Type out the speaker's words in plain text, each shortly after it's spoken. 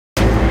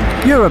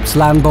Europe's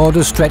land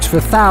borders stretch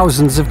for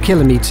thousands of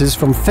kilometres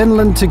from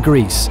Finland to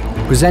Greece,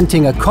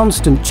 presenting a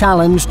constant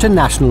challenge to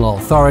national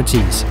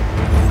authorities.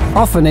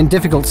 Often in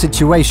difficult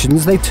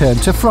situations, they turn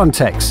to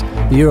Frontex,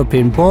 the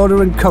European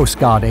Border and Coast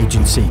Guard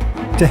Agency,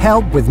 to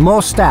help with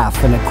more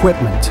staff and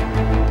equipment.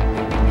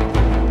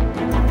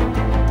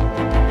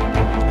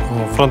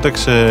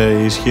 Frontex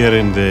is here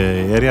in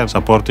the area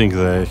supporting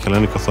the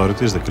Hellenic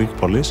authorities, the Greek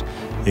police,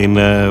 in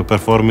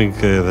performing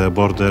the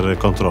border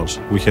controls.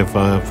 We have,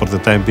 for the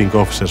time being,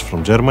 officers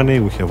from Germany,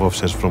 we have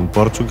officers from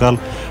Portugal,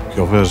 we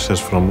have officers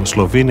from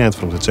Slovenia and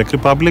from the Czech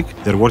Republic.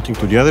 They're working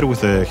together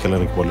with the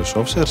Hellenic police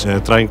officers,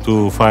 trying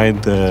to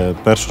find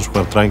persons who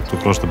are trying to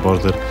cross the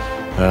border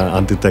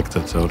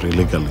undetected or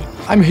illegally.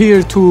 I'm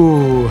here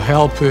to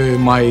help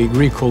my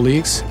Greek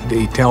colleagues.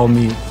 They tell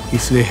me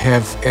if they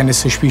have any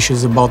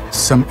suspicions about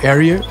some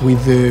area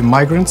with the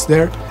migrants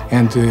there,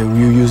 and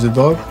we use the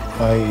dog.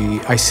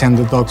 I send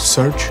the dog to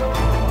search.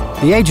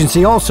 The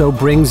agency also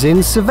brings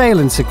in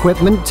surveillance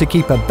equipment to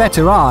keep a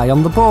better eye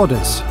on the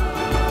borders.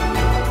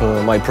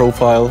 My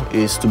profile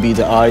is to be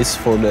the eyes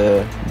for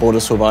the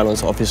border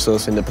surveillance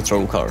officers in the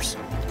patrol cars.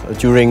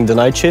 During the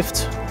night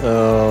shift,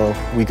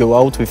 we go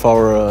out with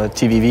our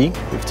TVV,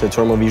 with the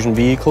thermal vision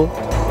vehicle.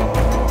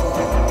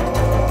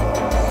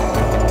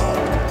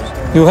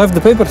 You have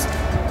the papers?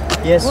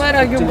 Yes. Where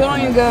are you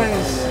going,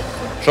 guys?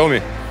 Show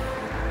me.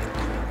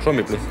 Show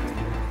me, please.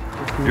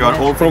 You are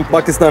all from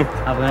Pakistan?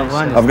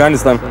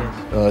 Afghanistan.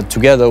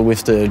 Together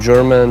with the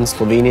German,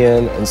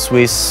 Slovenian and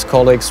Swiss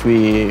colleagues,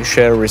 we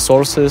share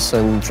resources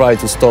and try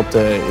to stop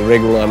the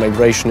irregular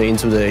migration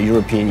into the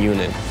European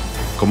Union.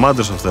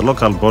 Commanders of the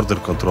local border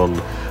control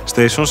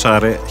stations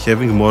are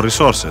having more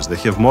resources. They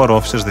have more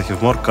officers, they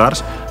have more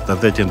cars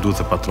that they can do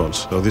the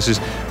patrols. So this is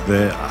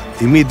the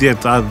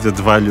immediate added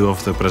value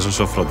of the presence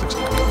of Frontex.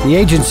 The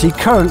agency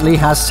currently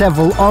has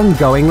several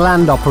ongoing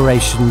land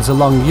operations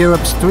along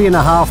Europe's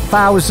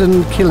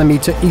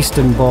 3,500-kilometre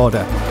eastern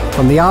border,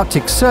 from the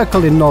Arctic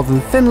Circle in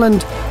northern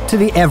Finland to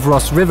the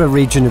Evros River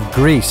region of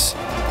Greece.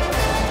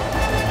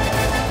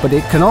 But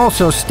it can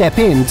also step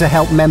in to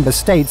help member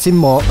states in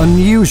more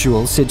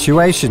unusual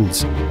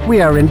situations.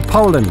 We are in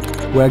Poland,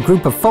 where a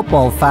group of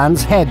football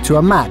fans head to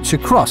a match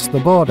across the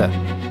border.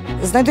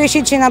 Znajduję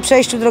się dzisiaj na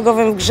przejściu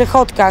drogowym w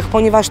Grzechotkach,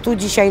 ponieważ tu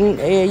dzisiaj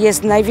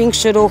jest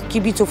największy ruch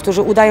kibiców,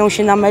 którzy udają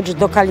się na mecz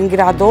do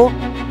Kaliningradu.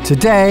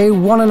 Today,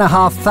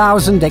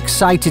 1,500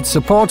 excited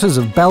supporters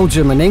of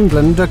Belgium and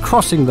England are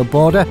crossing the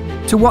border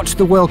to watch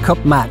the World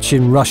Cup match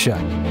in Russia.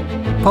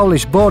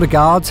 Polish border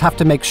guards have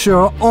to make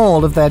sure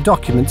all of their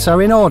documents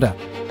are in order.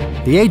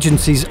 The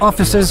agency's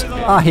officers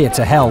are here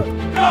to help.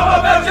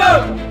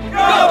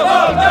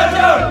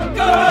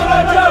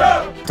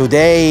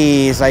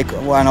 Today is like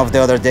one of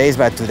the other days,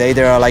 but today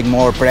there are like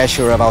more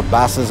pressure about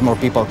buses, more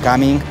people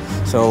coming.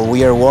 So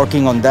we are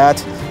working on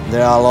that.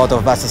 There are a lot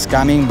of buses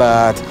coming,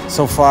 but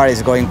so far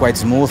it's going quite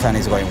smooth and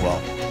it's going well.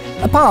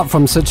 Apart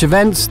from such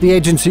events, the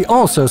agency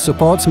also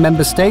supports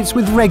member states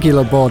with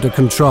regular border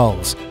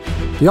controls.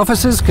 The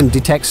officers can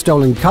detect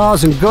stolen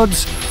cars and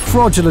goods,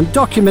 fraudulent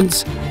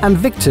documents and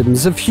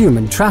victims of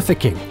human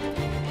trafficking.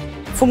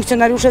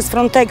 Funkcjonariusze z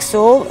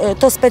Frontexu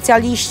to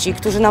specjaliści,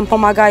 którzy nam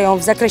pomagają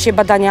w zakresie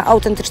badania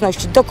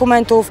autentyczności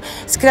dokumentów,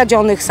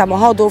 skradzionych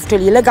samochodów,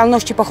 czyli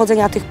legalności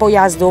pochodzenia tych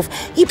pojazdów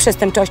i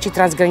przestępczości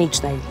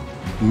transgranicznej.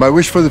 My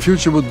wish for the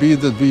future would be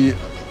that we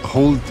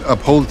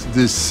uphold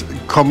this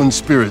common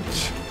spirit,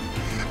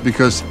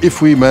 because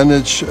if we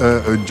manage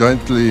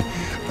jointly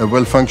a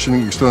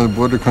well-functioning external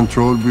border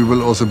control, we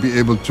will also be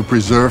able to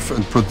preserve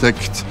and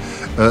protect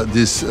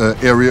this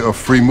area of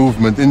free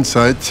movement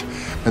inside,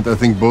 and I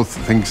think both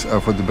things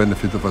are for the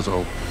benefit of us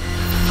all.